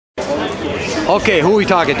Okay, who are we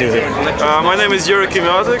talking to here? My name is Yuri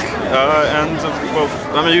Kimiotic, and well,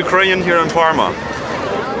 I'm a Ukrainian here in Parma.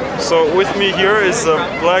 So with me here is a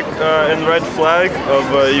black and red flag of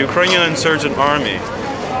Ukrainian Insurgent Army.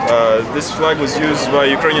 This flag was used by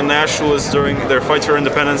Ukrainian nationalists during their fight for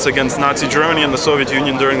independence against Nazi Germany and the Soviet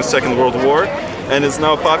Union during the Second World War, and is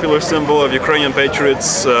now a popular symbol of Ukrainian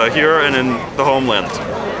patriots here and in the homeland.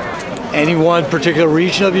 Any one particular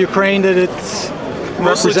region of Ukraine that it's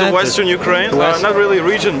Mostly to Western Ukraine, not really a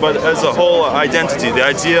region, but as a whole identity. The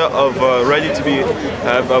idea of ready to be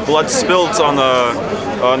have blood spilt on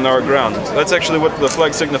our ground. That's actually what the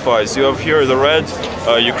flag signifies. You have here the red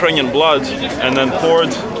Ukrainian blood, and then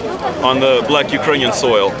poured on the black Ukrainian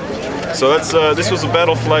soil. So that's this was a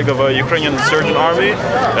battle flag of a Ukrainian Insurgent Army,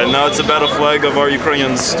 and now it's a battle flag of our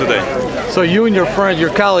Ukrainians today. So you and your friends,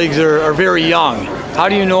 your colleagues are very young. How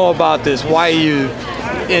do you know about this? Why are you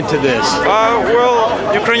into this? Well,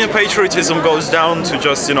 Ukrainian patriotism goes down to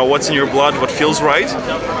just, you know, what's in your blood, what feels right,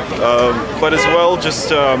 but as well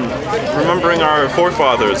just remembering our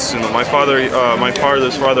forefathers. You know, my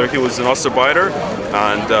father's father, he was an Osterbiter,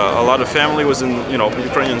 and a lot of family was in, you know,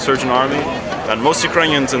 Ukrainian Insurgent Army, and most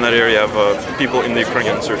Ukrainians in that area have people in the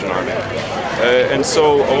Ukrainian Insurgent Army. And so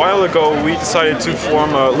a while ago we decided to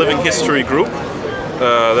form a living history group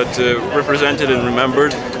that represented and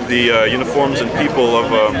remembered the uniforms and people of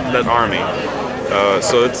that army.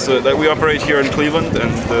 So it's that we operate here in Cleveland,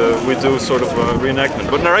 and we do sort of reenactment.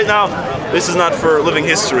 But right now, this is not for living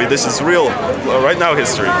history. This is real, right now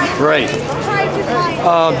history. Right.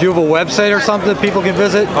 Do you have a website or something that people can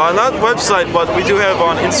visit? Not website, but we do have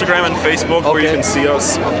on Instagram and Facebook where you can see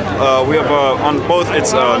us. We have on both.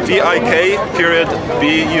 It's VIK.BULAWA.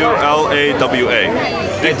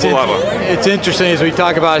 It's interesting as we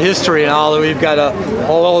talk about history and all that. We've got a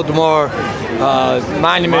whole load more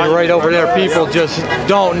monument right over there people just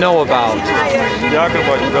don't know about.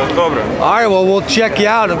 All right, well, we'll check you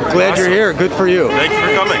out. I'm glad you're here. Good for you. Thank you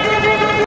for coming.